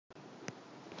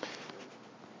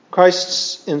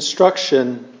Christ's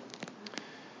instruction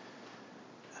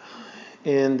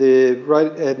in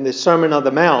the Sermon on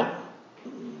the Mount,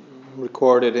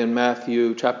 recorded in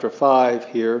Matthew chapter 5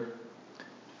 here,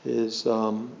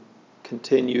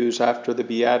 continues after the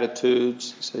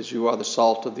Beatitudes. He says, "You are the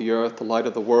salt of the earth, the light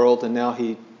of the world," and now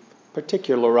he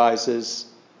particularizes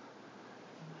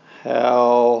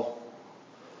how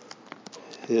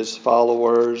his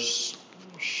followers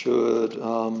should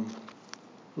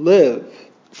live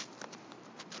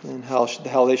and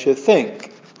how they should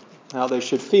think, how they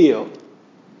should feel.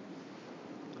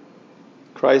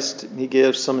 Christ, he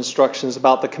gives some instructions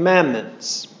about the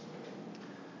commandments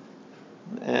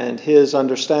and his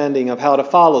understanding of how to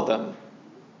follow them.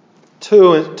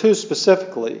 Two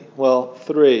specifically, well,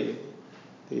 three.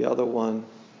 The other one,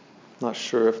 not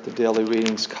sure if the daily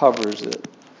readings covers it.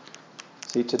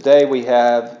 See, today we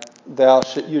have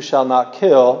you shall not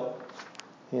kill,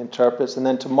 he interprets, and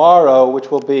then tomorrow,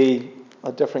 which will be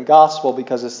a different gospel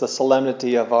because it's the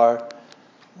solemnity of our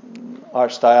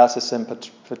Archdiocesan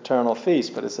Paternal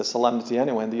Feast, but it's a solemnity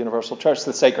anyway in the Universal Church,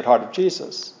 the Sacred Heart of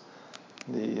Jesus.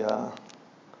 The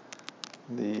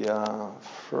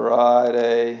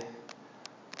Friday,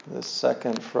 the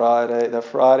second Friday, the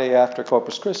Friday after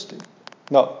Corpus Christi.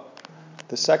 No,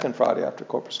 the second Friday after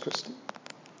Corpus Christi.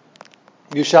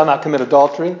 You shall not commit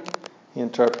adultery, he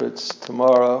interprets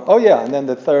tomorrow. Oh yeah, and then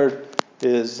the third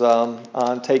is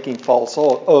on taking false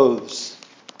oaths.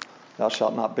 Thou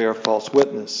shalt not bear false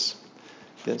witness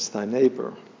against thy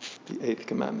neighbor, the eighth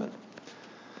commandment.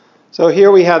 So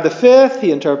here we have the fifth,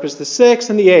 he interprets the sixth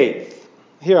and the eighth.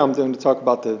 Here I'm going to talk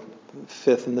about the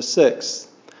fifth and the sixth.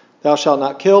 Thou shalt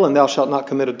not kill and thou shalt not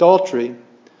commit adultery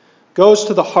goes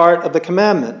to the heart of the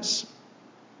commandments.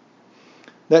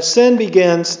 That sin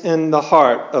begins in the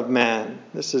heart of man.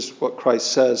 This is what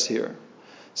Christ says here.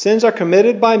 Sins are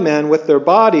committed by men with their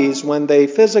bodies when they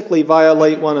physically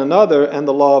violate one another and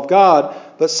the law of God,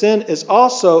 but sin is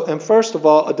also and first of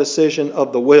all a decision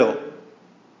of the will.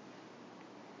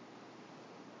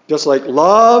 Just like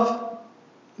love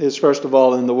is first of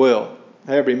all in the will.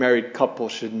 Every married couple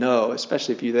should know,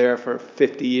 especially if you're there for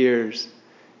 50 years,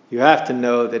 you have to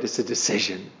know that it's a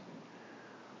decision.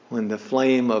 When the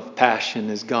flame of passion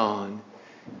is gone,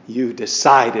 you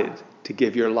decided to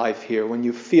give your life here. When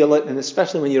you feel it, and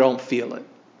especially when you don't feel it.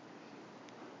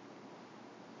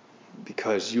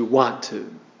 Because you want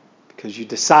to. Because you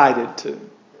decided to.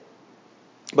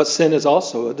 But sin is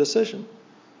also a decision.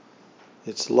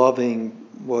 It's loving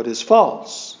what is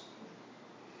false.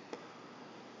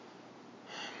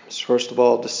 It's first of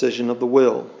all a decision of the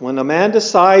will. When a man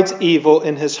decides evil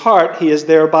in his heart, he is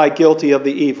thereby guilty of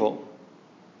the evil,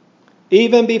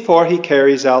 even before he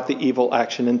carries out the evil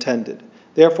action intended.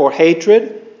 Therefore,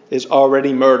 hatred is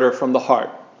already murder from the heart,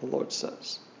 the Lord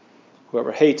says.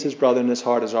 Whoever hates his brother in his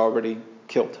heart has already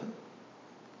killed him.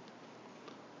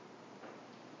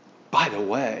 By the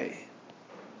way,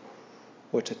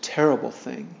 what's a terrible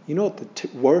thing? You know what the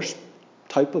worst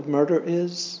type of murder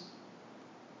is?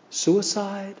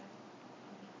 Suicide.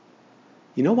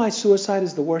 You know why suicide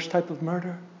is the worst type of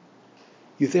murder?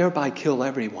 You thereby kill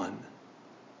everyone.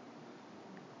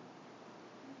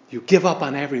 You give up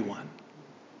on everyone.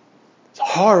 It's a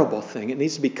horrible thing. It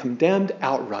needs to be condemned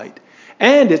outright.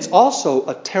 And it's also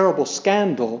a terrible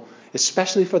scandal,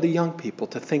 especially for the young people,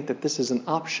 to think that this is an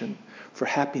option for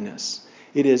happiness.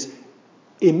 It is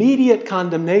immediate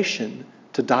condemnation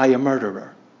to die a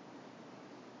murderer.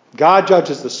 God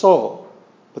judges the soul,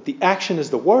 but the action is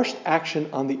the worst action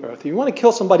on the earth. If you want to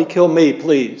kill somebody, kill me,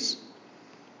 please.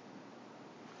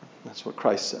 That's what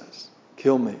Christ says.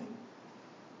 Kill me.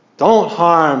 Don't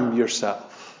harm yourself,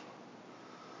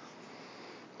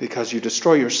 because you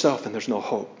destroy yourself and there's no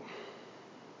hope.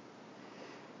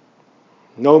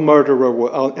 No murderer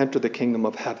will enter the kingdom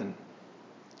of heaven.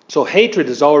 So hatred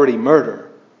is already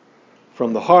murder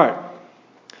from the heart.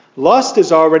 Lust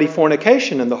is already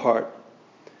fornication in the heart.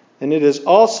 And it is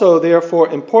also therefore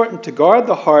important to guard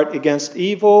the heart against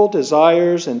evil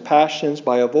desires and passions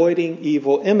by avoiding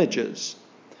evil images.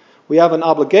 We have an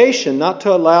obligation not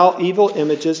to allow evil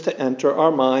images to enter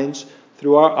our minds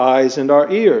through our eyes and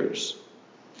our ears.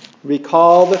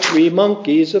 Recall the 3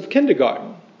 monkeys of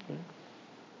kindergarten.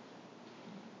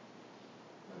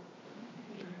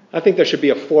 I think there should be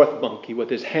a 4th monkey with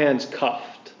his hands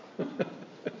cuffed.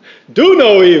 Do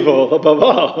no evil above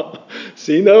all.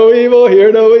 See no evil,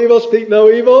 hear no evil, speak no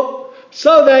evil,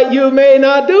 so that you may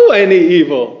not do any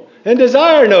evil. And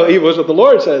desire no evil, is what the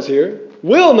Lord says here.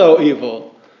 Will no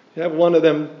evil. You have one of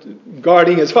them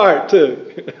guarding his heart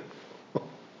too.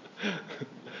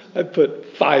 I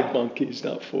put 5 monkeys,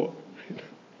 not 4.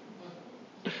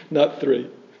 Not 3.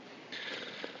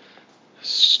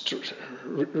 Strive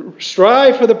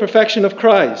for the perfection of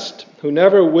Christ, who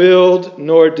never willed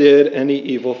nor did any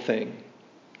evil thing.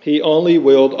 He only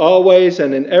willed always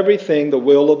and in everything the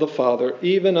will of the Father,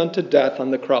 even unto death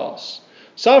on the cross,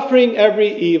 suffering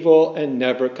every evil and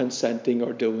never consenting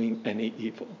or doing any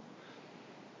evil.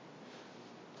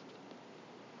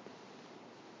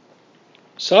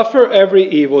 Suffer every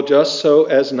evil just so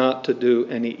as not to do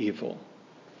any evil.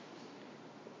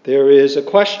 There is a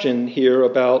question here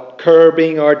about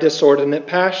curbing our disordinate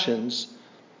passions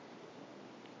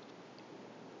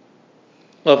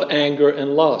of anger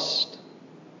and lust.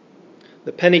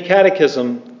 The Penny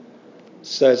Catechism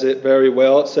says it very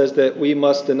well. It says that we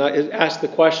must deny. It asks the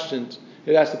question,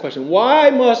 why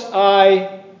must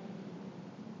I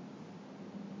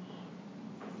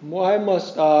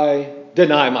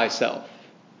deny myself?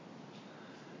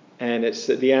 And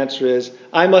the answer is,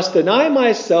 I must deny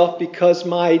myself because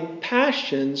my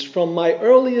passions from my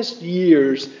earliest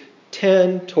years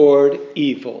tend toward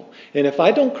evil. And if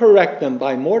I don't correct them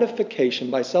by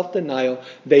mortification, by self-denial,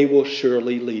 they will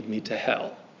surely lead me to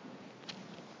hell.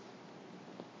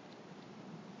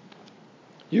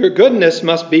 Your goodness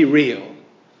must be real,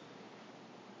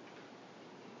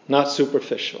 not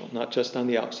superficial, not just on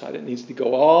the outside. It needs to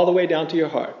go all the way down to your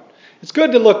heart. It's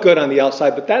good to look good on the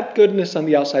outside, but that goodness on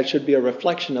the outside should be a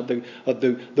reflection of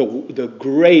the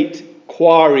great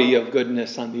quarry of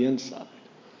goodness on the inside.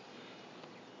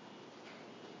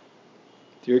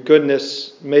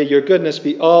 May your goodness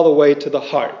be all the way to the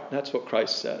heart. That's what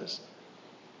Christ says.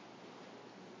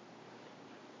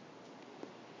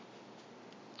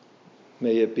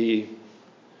 May it be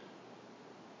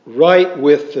right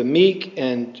with the meek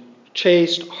and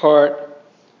chaste heart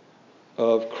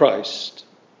of Christ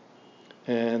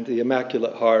and the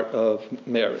Immaculate Heart of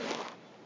Mary.